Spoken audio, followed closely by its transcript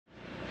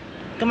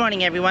Good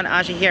morning everyone,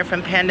 Aja here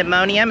from Panda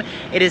Monium.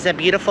 It is a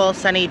beautiful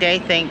sunny day,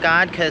 thank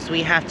God, because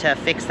we have to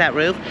fix that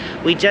roof.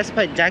 We just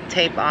put duct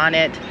tape on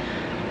it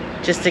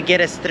just to get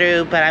us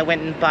through, but I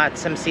went and bought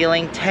some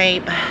sealing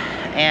tape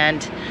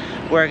and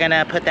we're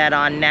gonna put that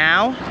on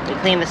now. We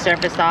clean the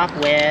surface off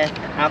with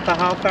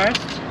alcohol first.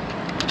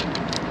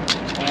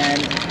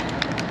 And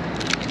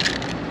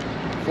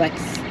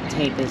flex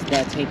tape is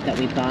the tape that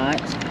we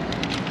bought.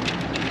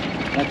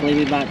 Luckily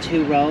we bought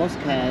 2 rolls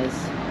because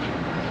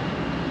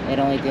it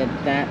only did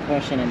that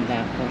portion and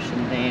that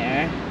portion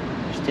there.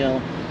 There's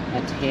still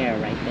a tear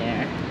right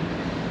there.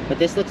 But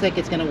this looks like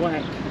it's gonna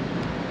work.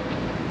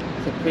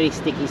 It's a pretty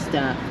sticky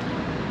stuff.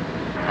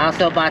 I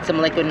also bought some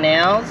liquid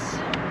nails.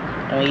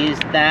 And we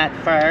used that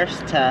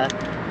first to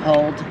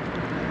hold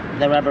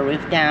the rubber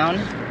roof down.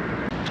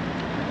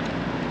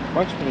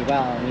 Works pretty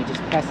well. And you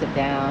just press it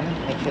down,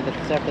 make sure the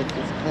surface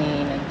is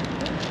clean,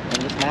 and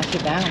just mash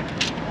it down.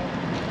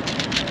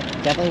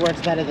 Definitely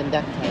works better than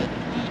duct tape.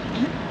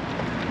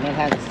 And it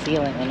has a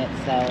sealant in it,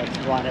 so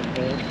it's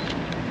waterproof.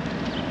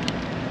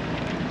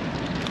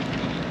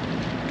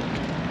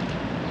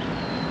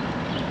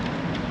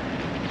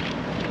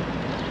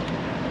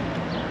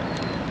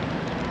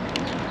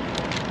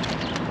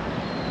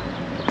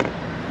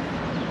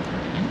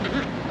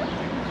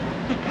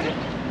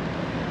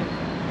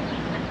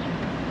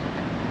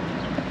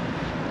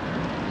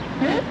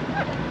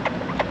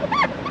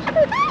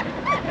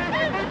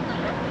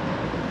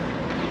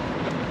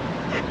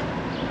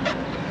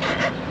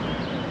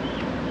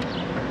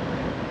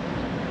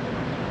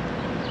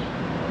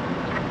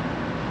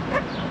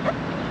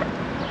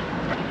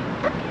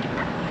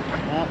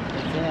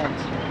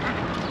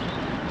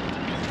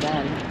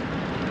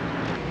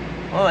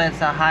 Oh,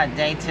 it's a hot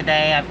day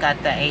today. I've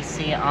got the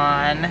AC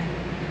on,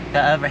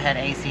 the overhead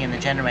AC and the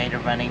generator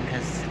running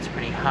because it's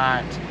pretty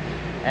hot.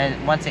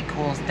 And once it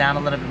cools down a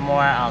little bit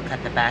more, I'll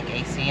cut the back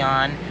AC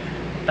on.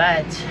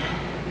 But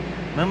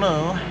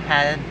moo-moo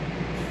had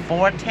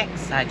 4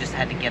 ticks I just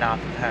had to get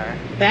off of her.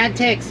 Bad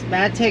ticks,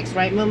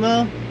 right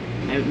moo-moo?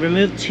 I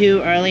removed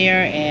 2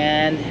 earlier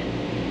and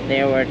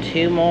there were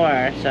 2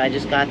 more, so I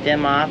just got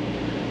them off.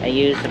 I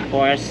used, of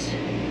course,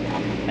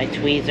 my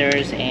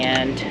tweezers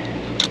and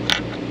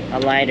a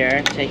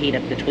lighter to heat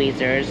up the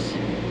tweezers,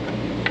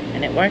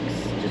 and it works.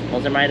 Just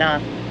pulls them right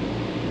off.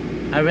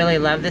 I really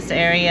love this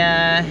area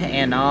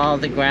and all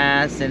the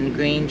grass and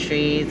green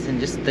trees and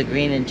just the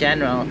green in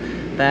general,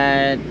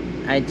 but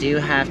I do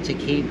have to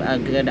keep a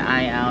good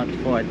eye out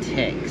for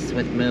ticks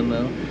with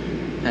moo-moo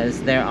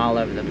because they're all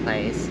over the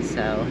place.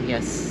 So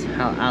yes,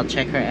 I'll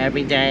check her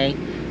every day,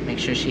 make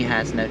sure she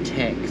has no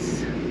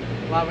ticks.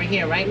 While we're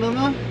here, right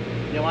moo-moo?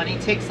 You don't want any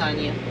ticks on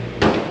you.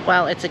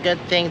 Well, it's a good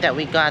thing that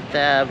we got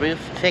the roof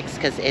fixed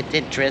because it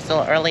did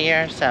drizzle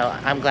earlier, so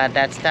I'm glad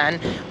that's done.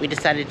 We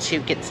decided to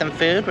get some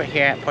food. We're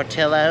here at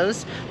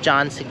Portillo's.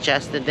 John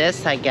suggested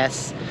this. I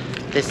guess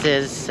this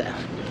is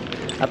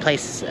a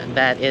place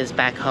that is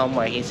back home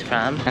where he's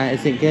from.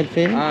 Is it good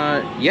food?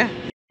 Yeah.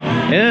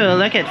 Ooh,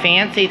 look at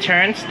fancy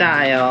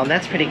turnstile.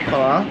 That's pretty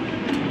cool.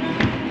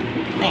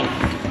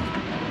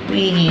 Nice.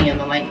 Wee, and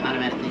the light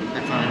automatically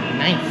cuts on.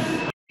 Nice.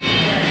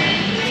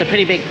 It's a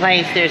pretty big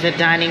place. There's a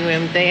dining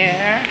room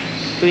there.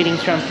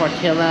 Greetings from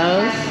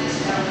Portillo's.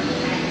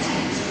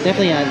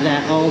 Definitely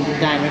that old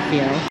diner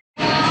feel.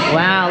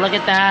 Wow, look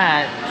at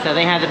that. So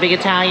they have the big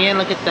Italian.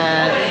 Look at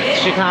the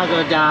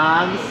Chicago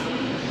dogs.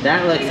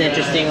 That looks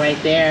interesting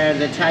right there.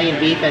 The Italian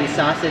beef and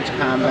sausage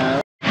combo.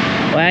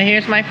 Well,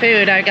 here's my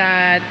food. I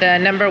got the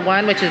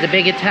 #1, which is a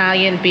big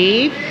Italian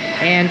beef,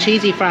 and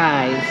cheesy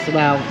fries.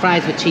 Well,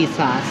 fries with cheese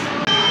sauce.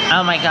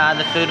 Oh my God,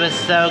 the food was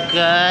so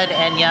good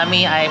and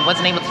yummy. I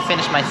wasn't able to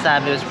finish my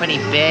sub. It was pretty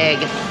big,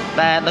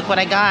 but look what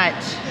I got.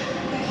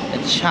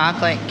 The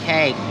chocolate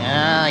cake.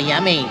 Oh,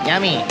 yummy,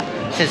 yummy.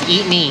 It says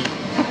eat me.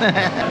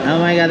 Oh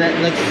my God,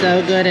 that looks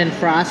so good and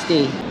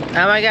frosty.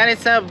 Oh my God,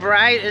 it's so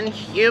bright and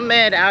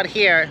humid out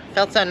here.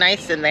 Felt so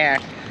nice in there.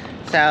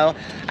 So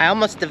I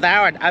almost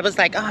devoured. I was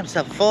like, oh, I'm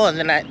so full. And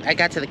then I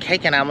got to the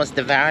cake and I almost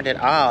devoured it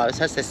all. I was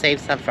supposed to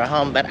save some for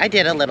home, but I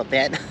did a little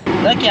bit.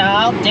 Look,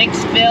 y'all,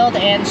 Dick's Field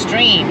and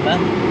Stream.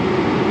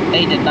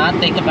 They did not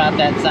think about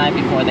that sign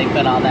before they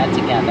put all that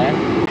together.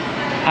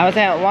 I was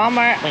at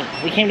Walmart. Wait,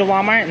 we came to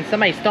Walmart and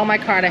somebody stole my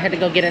card. I had to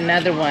go get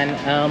another one.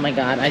 Oh my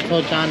God, I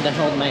told John to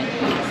hold my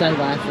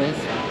sunglasses.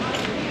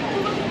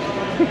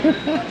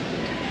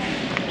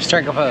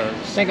 Strike a pose.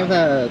 Strike a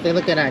pose. They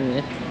look good on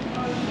you.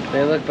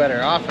 They look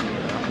better off of you.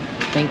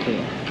 Thank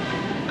you.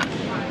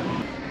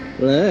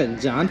 Look,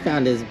 John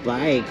found his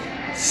bike.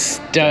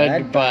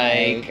 Stud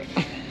bike.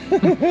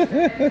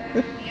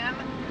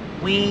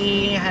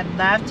 We had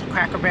left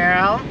Cracker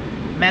Barrel,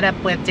 met up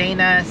with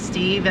Dana,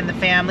 Steve, and the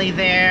family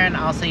there, and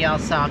also y'all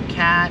saw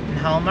Kat and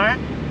Homer.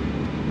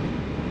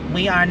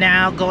 We are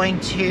now going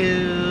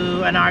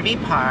to an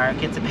RV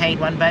park. It's a paid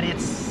one, but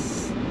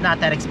it's not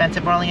that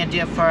expensive. We're only gonna do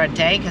it for a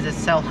day because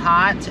it's so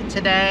hot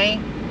today.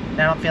 And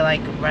I don't feel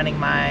like running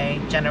my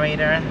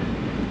generator.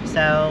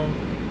 So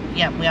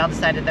yeah, we all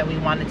decided that we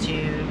wanted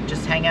to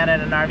just hang out at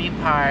an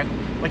RV park,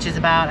 which is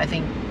about, I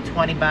think,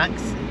 20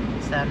 bucks.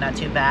 It's so not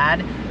too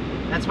bad.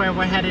 That's where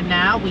we're headed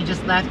now. We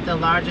just left the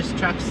largest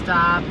truck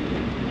stop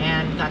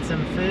and got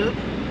some food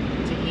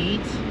to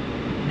eat.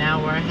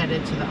 Now we're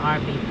headed to the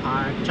RV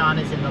park. John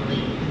is in the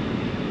lead.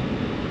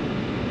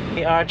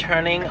 We are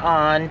turning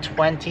on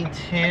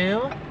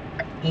 22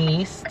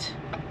 East.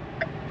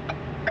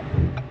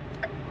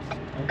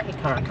 Okay,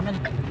 car, come in.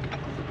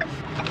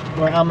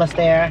 We're almost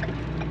there.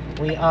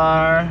 We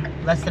are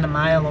less than a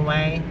mile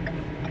away.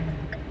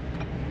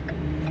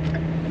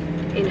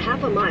 In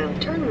half a mile,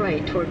 turn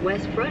right toward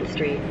West Front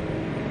Street.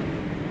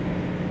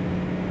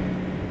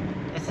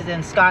 This is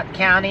in Scott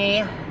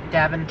County,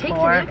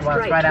 Davenport. Well,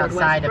 it's right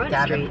outside of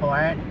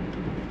Davenport.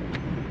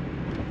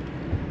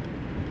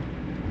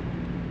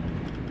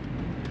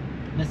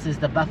 This is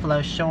the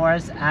Buffalo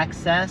Shores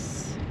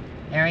access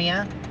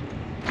area.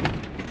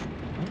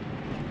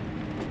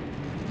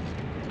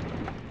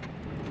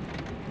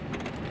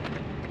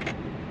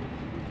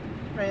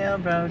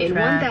 Railroad In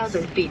tracks.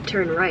 1,000 feet,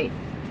 turn right.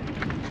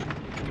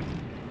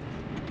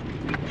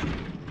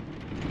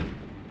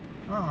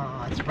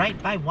 Oh, it's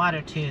right by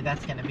water too.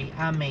 That's gonna be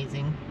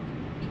amazing.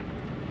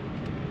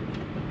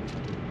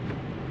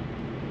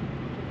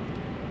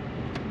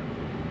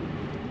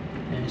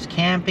 There's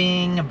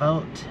camping, a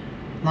boat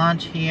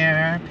launch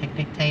here,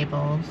 picnic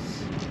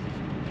tables.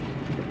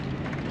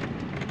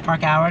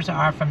 Park hours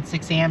are from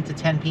 6 a.m. to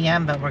 10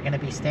 p.m., but we're gonna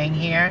be staying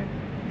here.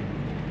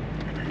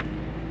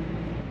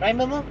 Right,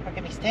 moo-moo? We're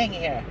gonna be staying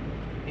here.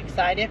 You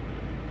excited?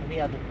 We'll be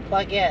able to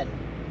plug in.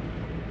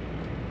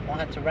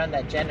 Won't have to run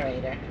that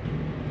generator.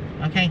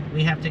 Okay,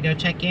 we have to go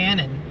check in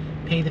and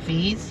pay the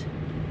fees.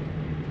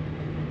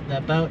 The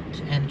boat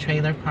and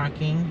trailer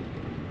parking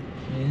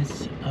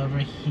is over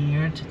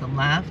here to the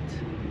left.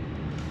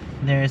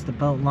 There's the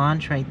boat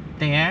launch right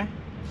there.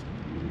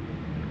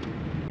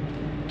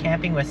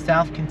 Camping with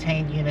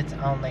self-contained units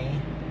only.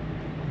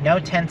 No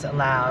tents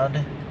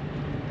allowed.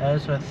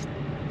 Those with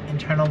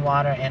internal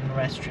water and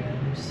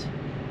restrooms.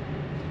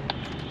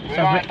 Do we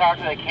want to talk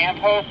to the camp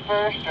host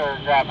first, or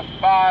grab a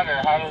spot, or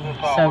how does this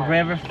all So work?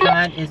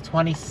 Riverfront is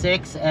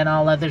 26 and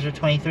all others are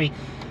 23.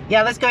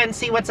 Yeah, let's go ahead and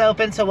see what's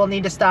open, so we'll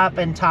need to stop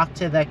and talk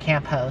to the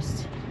camp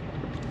host.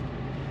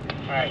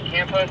 Alright,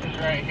 camp host is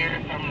right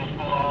here, so I'm going to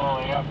pull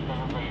all the way up so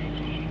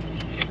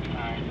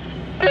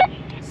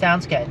everybody.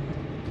 Sounds good.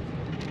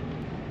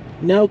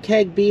 No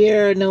keg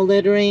beer, no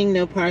littering,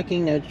 no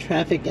parking, no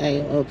traffic,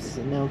 oops,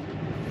 no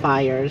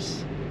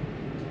fires.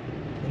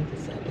 I think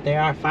it's, but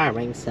there are fire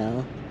rings,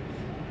 so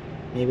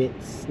maybe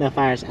it's no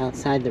fires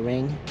outside the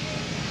ring.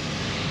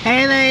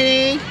 Hey,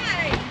 lady.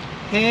 Hi.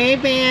 Hey,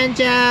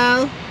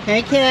 Banjo.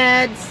 Hey,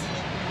 kids.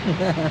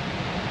 Hi,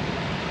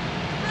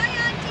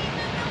 Auntie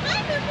Moo-moo.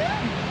 Hi, Moo-moo.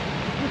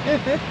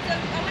 So,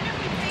 I wonder if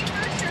we pay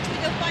first or if we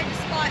go find a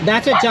spot.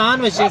 That's what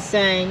John was just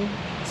saying.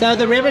 So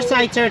the river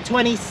sites are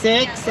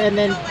 26 and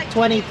then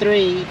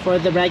 23 for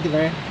the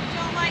regular. Would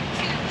y'all like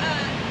to do the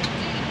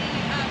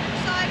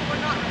Riverside or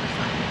not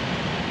Riverside?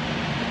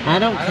 I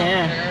don't I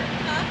care. don't care.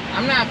 Huh?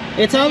 I'm not.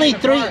 It's only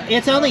paying the price.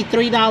 It's only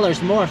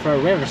 $3 more for a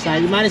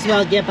Riverside. You might as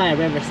well get by a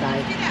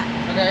Riverside. Do that.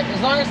 Okay,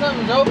 as long as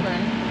something's open.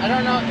 I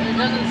don't know. It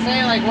doesn't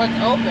say like what's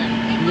open.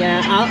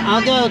 Yeah,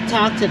 I'll go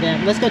talk to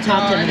them. Let's go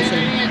talk to I them and think we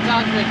see. need to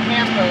talk to the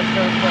camp host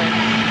real quick.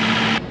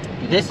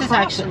 This is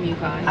actually, you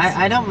guys.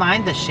 I don't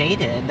mind the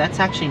shaded. That's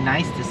actually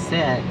nice to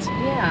sit.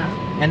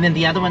 Yeah. And then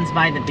the other one's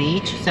by the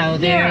beach. So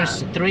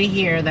there's 3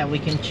 here that we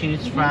can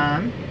choose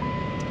from.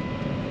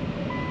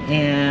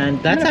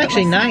 And that's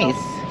actually nice.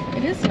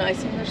 It is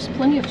nice, and there's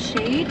plenty of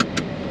shade.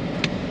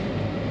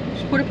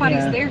 There's porta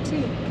potties there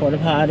too. Porta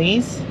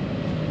potties.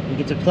 You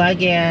get to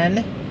plug in.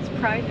 It's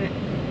private.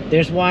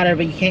 There's water,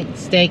 but you can't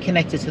stay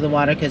connected to the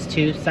water because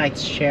 2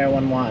 sites share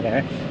 1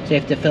 water. So you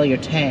have to fill your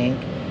tank.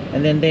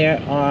 And then there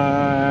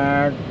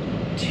are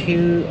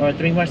 2 or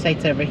 3 more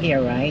sites over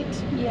here, right?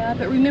 Yeah,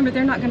 but remember,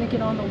 they're not going to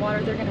get on the water.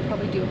 They're going to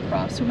probably do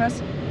across from us,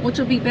 which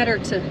will be better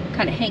to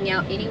kind of hang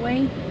out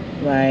anyway.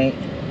 Right.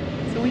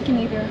 So we can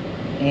either...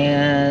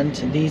 And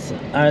these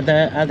are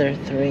the other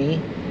 3.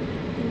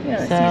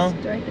 Yeah, So,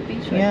 it's right at the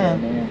beach right yeah.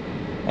 down there.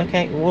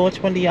 Okay, well,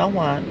 which one do y'all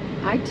want?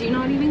 I do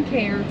not even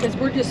care, because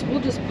we'll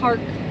just park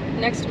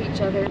next to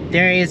each other.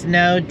 There is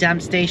no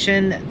dump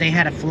station. They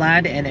had a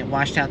flood and it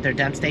washed out their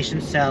dump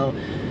station, so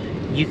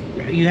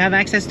you have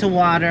access to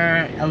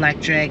water,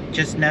 electric,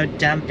 just no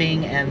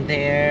dumping, and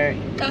their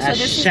Oh, so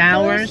this is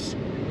showers.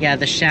 Yeah,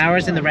 the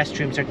showers and the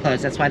restrooms are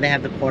closed. That's why they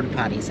have the porta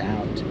potties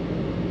out.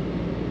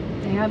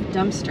 They have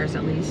dumpsters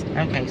at least.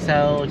 Okay,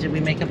 so did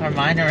we make up our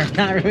mind or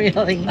not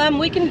really?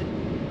 We can...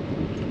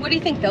 What do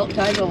you think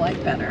guys will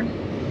like better?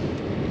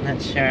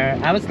 Not sure.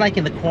 I was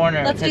liking the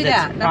corner Let's because do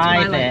that. it's That's what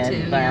I private, like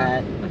too. but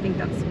Yeah. I think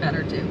that's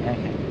better too.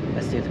 okay,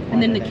 let's do the corner.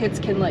 And then the then. kids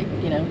can, like,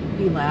 you know,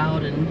 be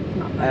loud and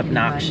not bug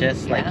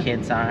Obnoxious anybody. like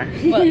kids are.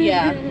 Well,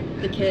 yeah,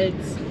 the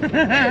kids.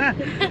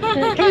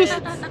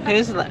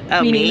 Who's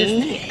oh,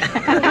 me?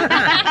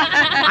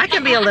 I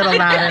can be a little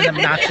loud and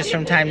obnoxious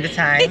from time to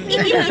time.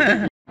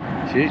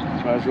 See,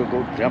 might as well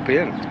go jump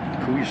in,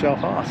 cool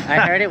yourself off. I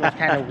heard it was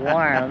kind of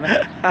warm.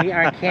 We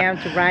are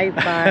camped right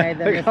by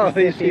the Look at all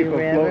these Mississippi people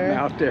River. floating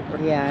out there.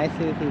 Yeah, I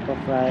see people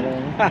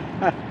floating.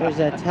 There's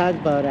a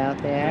tugboat out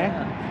there.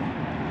 Yeah.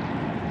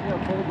 See how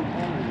cold the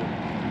corner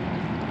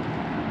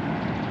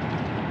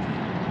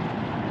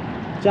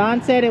is.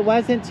 John said it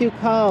wasn't too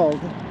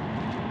cold.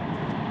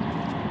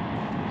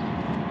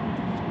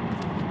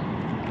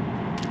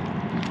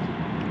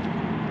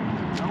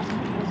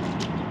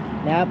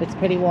 Nope, it's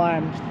pretty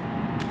warm.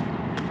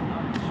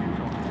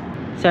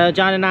 So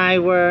John and I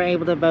were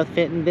able to both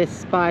fit in this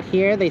spot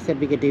here. They said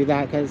we could do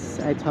that because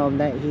I told him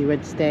that he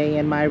would stay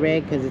in my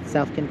rig because it's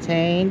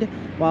self-contained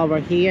while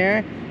we're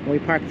here. We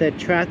parked the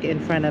truck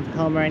in front of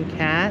Homer and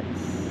Kat's.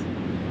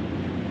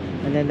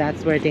 And then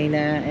that's where Dana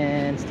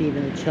and Steve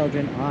and the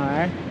children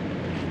are.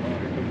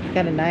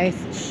 Got a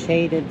nice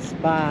shaded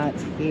spot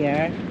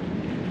here.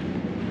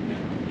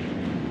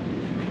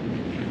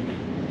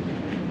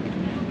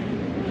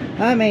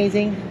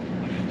 Amazing.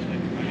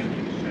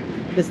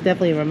 This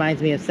definitely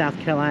reminds me of South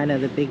Carolina,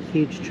 the big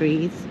huge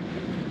trees.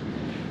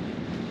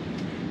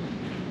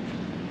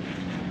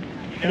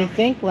 What do you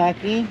think,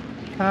 Lucky?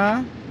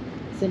 Huh?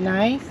 Is it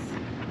nice?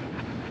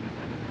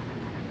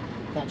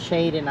 Got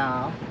shade and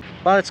all.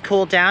 Well, it's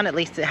cooled down, at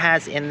least it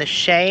has in the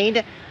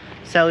shade.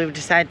 So we've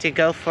decided to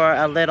go for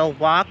a little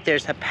walk.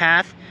 There's a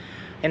path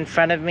in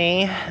front of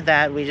me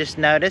that we just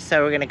noticed,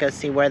 so we're gonna go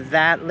see where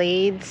that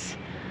leads.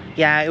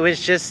 Yeah, it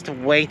was just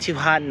way too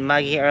hot and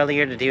muggy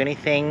earlier to do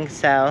anything,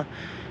 so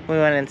we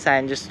went inside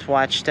and just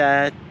watched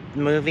a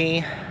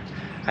movie.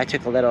 I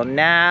took a little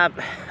nap,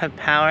 a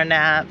power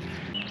nap.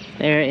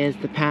 There is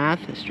the path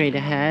straight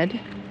ahead.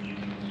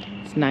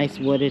 It's nice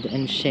wooded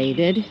and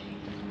shaded.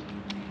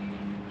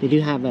 They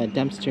do have a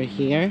dumpster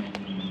here,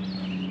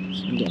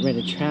 so we can get rid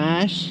of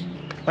trash.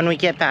 When we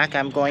get back,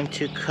 I'm going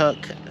to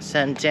cook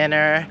some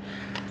dinner.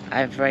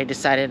 I've already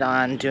decided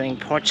on doing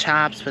pork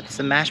chops with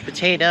some mashed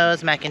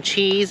potatoes, mac and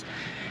cheese,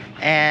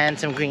 and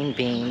some green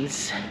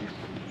beans.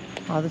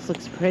 Oh, this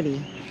looks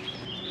pretty.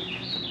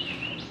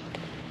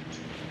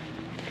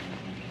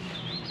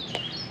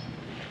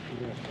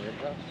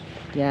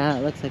 Yeah,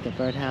 it looks like a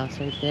birdhouse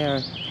right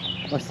there,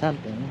 or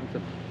something.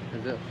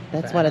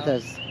 That's one of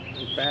those.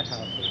 Bat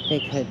houses. They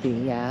could be,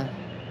 yeah.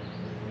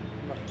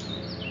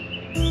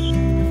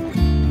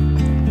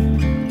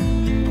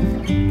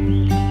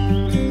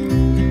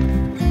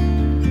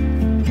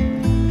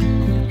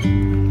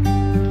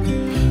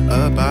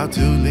 About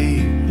to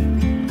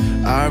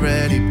leave,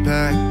 already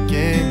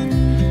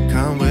packing.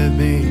 Come with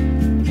me,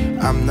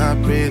 I'm not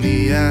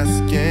really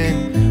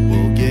asking.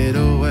 We'll get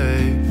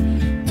away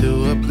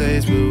to a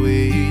place where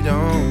we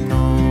don't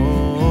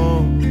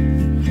know.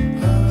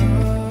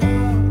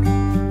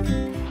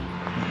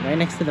 Right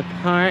next to the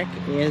park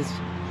is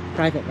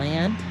private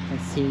land. I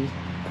see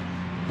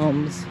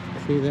homes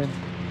through the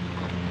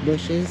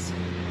bushes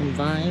and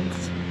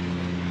vines.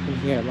 You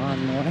hear a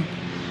lawnmower.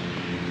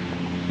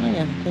 Oh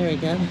yeah, there we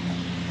go.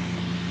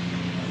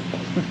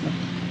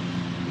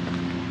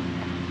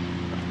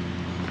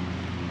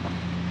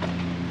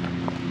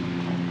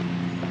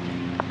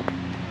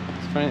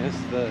 It's funny,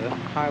 it's the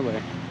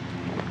highway.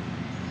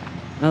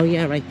 Oh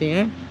yeah, right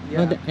there?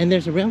 Yeah. Oh, and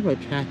there's a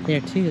railroad track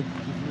there too.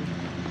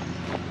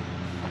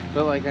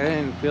 But like, I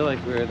didn't feel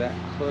like we were that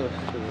close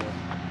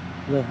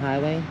to The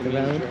highway, the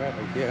main road.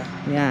 drag, yeah.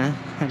 Yeah,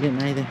 I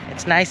didn't either.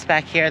 It's nice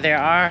back here. There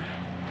are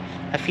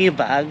a few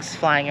bugs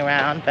flying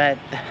around, but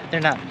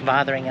they're not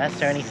bothering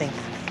us or anything.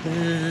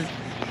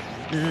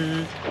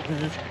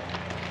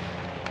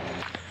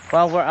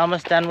 Well, we're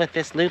almost done with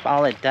this loop.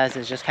 All it does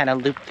is just kind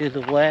of loop through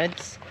the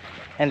woods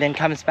and then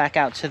comes back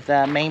out to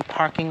the main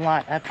parking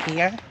lot up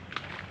here.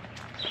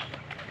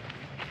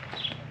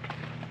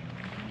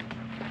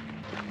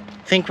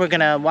 I think we're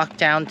gonna walk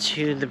down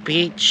to the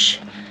beach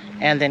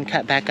and then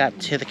cut back up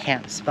to the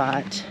camp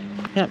spot.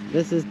 Yep,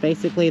 this is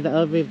basically the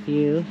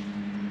overview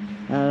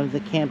of the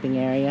camping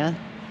area.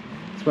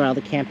 It's where all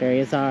the camp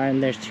areas are,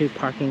 and there's 2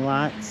 parking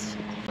lots.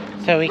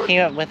 So we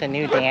came up with a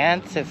new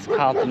dance. It's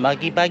called the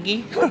Muggy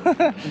Buggy.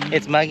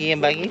 It's Muggy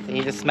and Buggy, so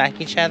you just smack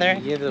each other.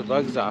 You get the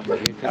bugs off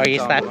of you. Or you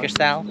slap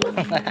yourself.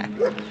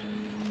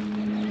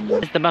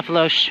 It's the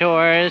Buffalo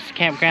Shores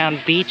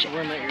Campground Beach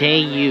Day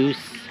Use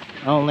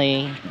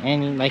only.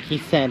 And like he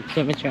said,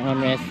 swim at your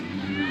own risk.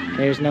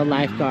 There's no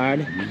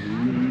lifeguard.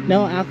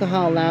 No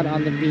alcohol allowed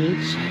on the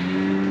beach.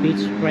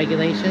 Beach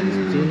regulations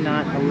do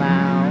not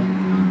allow.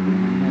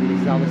 And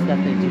this is all the stuff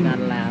they do not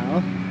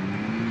allow.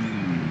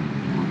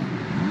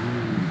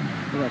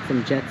 We got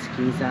some jet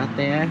skis out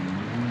there.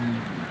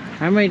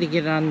 I'm ready to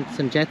get on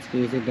some jet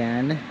skis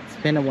again. It's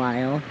been a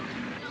while.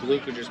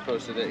 Luca just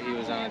posted that he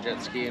was on a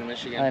jet ski in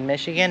Michigan. In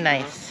Michigan,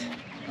 nice.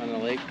 On the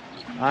lake.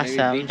 Awesome.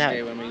 Maybe beach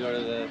day when we go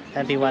to the...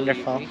 That'd be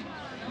wonderful.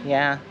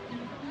 Yeah.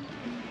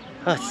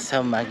 Oh, it's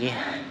so muggy.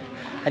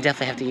 I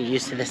definitely have to get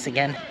used to this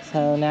again.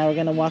 So now we're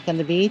gonna walk on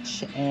the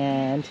beach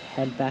and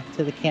head back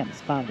to the camp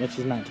spot, which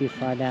is not too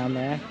far down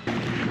there.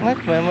 Look,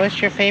 Wim,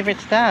 what's your favorite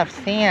stuff?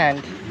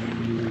 Sand.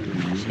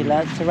 She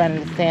loves to run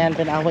in the sand,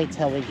 but I'll wait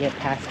till we get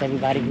past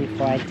everybody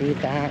before I do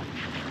that.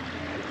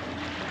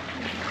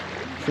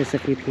 Just a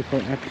few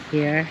people up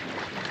here.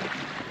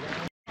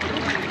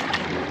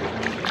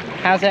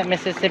 How's that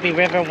Mississippi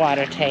River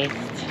water taste?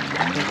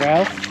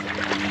 Gross?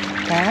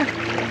 Huh?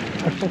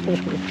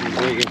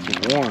 It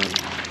gets warm.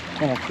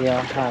 I don't feel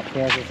how it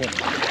feels, is it?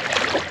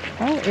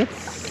 Oh,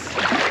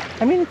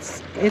 I mean,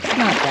 it's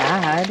not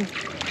bad.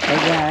 But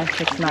yeah,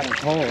 it's not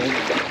cold.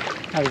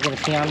 Oh, you're gonna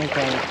pee on me?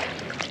 Great.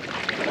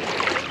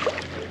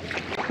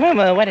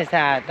 Moo-moo, what is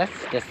that? That's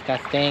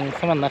disgusting.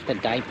 Someone left a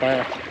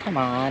diaper. Come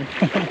on.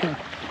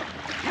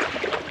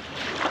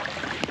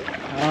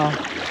 Oh,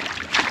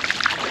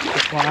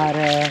 this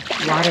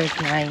water's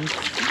nice.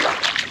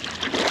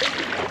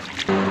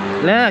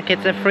 Look,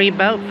 it's a free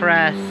boat for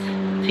us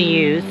to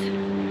use.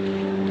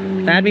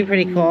 That'd be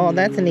pretty cool.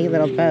 That's a neat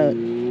little boat.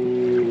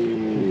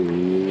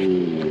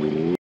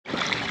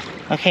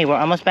 Okay, we're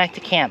almost back to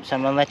camp, so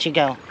I'm gonna let you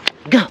go.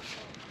 Go!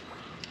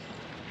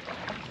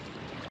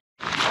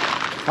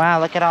 Wow,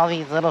 look at all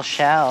these little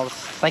shells.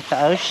 It's like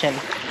the ocean.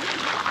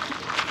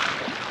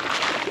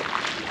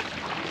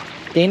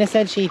 Dana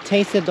said she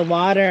tasted the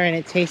water and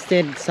it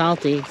tasted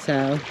salty,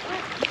 so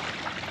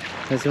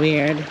it was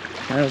weird.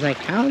 I was like,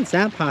 how is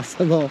that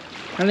possible?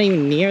 I'm not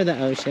even near the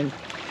ocean.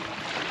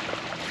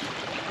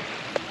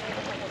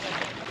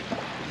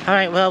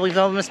 Alright, well, we've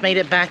almost made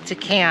it back to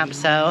camp,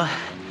 so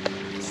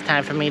it's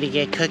time for me to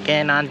get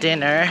cooking on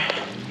dinner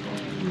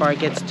before it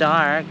gets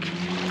dark.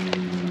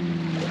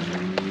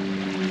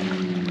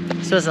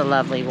 This was a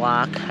lovely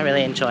walk. I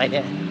really enjoyed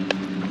it.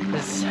 It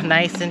was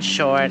nice and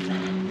short,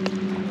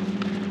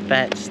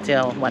 but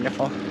still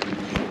wonderful.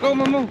 Go,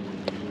 moo-moo!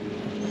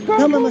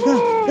 Go, Mama,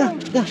 go, go,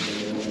 go.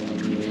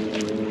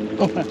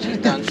 She's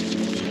done.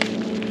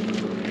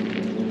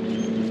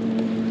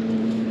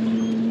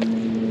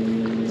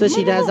 So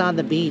she does on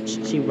the beach.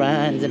 She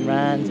runs and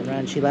runs and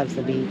runs. She loves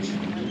the beach.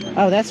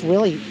 Oh, that's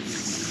really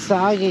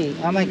soggy.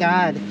 Oh my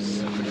God.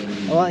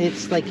 Well,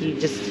 it's like you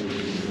just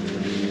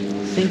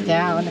sink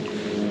down.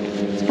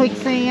 It's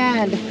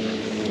quicksand.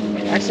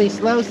 Actually,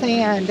 slow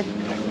sand.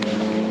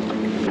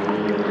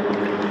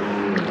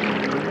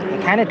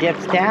 It kind of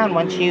dips down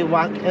once you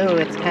walk. Oh,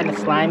 it's kind of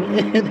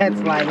slimy. That's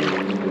slimy.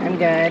 I'm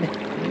good.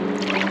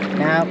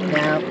 Nope,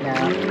 nope,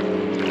 nope.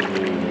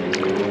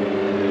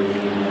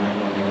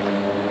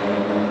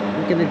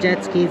 Look at the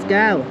jet skis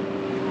go.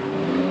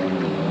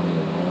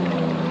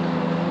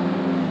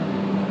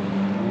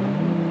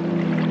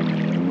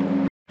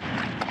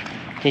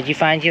 Did you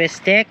find you a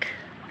stick?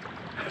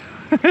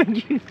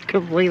 You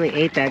completely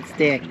ate that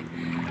stick.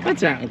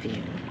 What's wrong with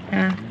you?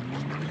 Huh?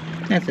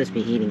 Not supposed to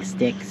be eating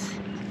sticks.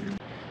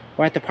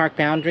 We're at the park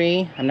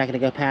boundary. I'm not going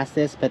to go past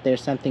this, but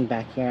there's something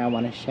back here I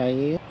want to show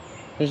you.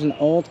 There's an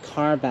old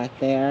car back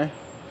there.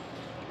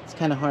 It's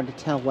kind of hard to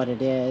tell what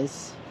it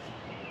is.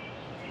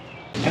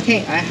 Okay,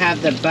 I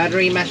have the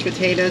buttery mashed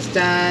potatoes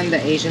done,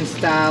 the Asian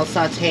style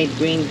sauteed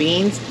green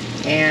beans,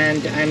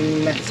 and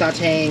I'm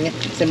sauteing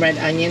some red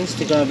onions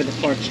to go over the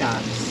pork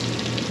chops.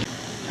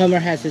 Homer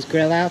has his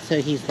grill out,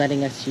 so he's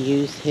letting us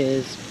use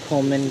his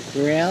Pullman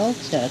grill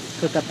to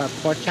cook up our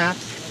pork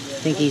chops.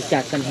 I think he's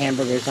got some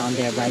hamburgers on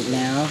there right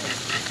now.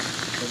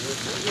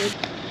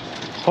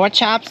 Pork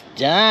chops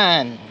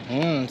done.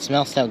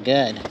 Smells so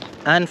good.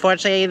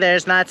 Unfortunately,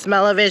 there's not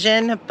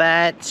smell-o-vision,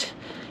 but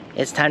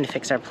it's time to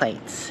fix our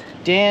plates.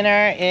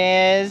 Dinner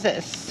is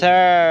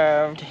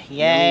served.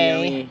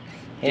 Yay.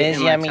 It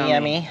is yummy,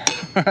 yummy.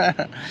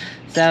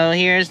 So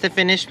here's the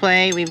finished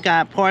plate. We've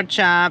got pork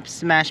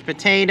chops, mashed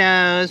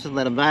potatoes with a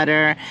little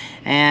butter,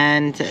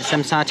 and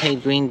some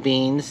sauteed green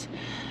beans.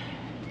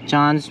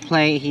 John's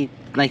plate, he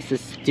likes to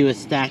do a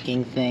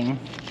stacking thing.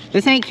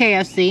 This ain't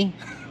KFC.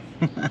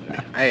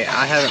 Hey,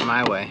 I have it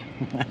my way.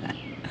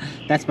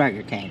 That's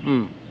Burger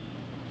King.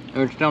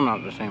 It's still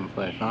not the same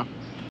place, huh?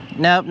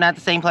 Nope, not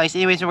the same place.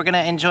 Anyways, we're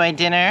gonna enjoy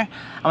dinner.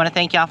 I wanna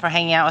thank y'all for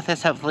hanging out with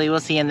us. Hopefully we'll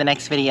see you in the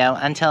next video.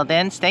 Until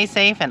then, stay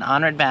safe and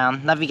onward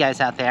bound. Love you guys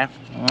out there.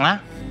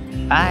 Mwah.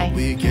 Bye.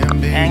 We can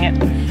be Hang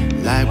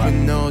it. like with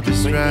no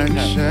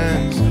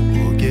distractions.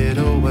 We'll get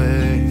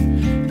away.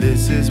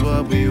 This is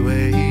what we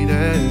wait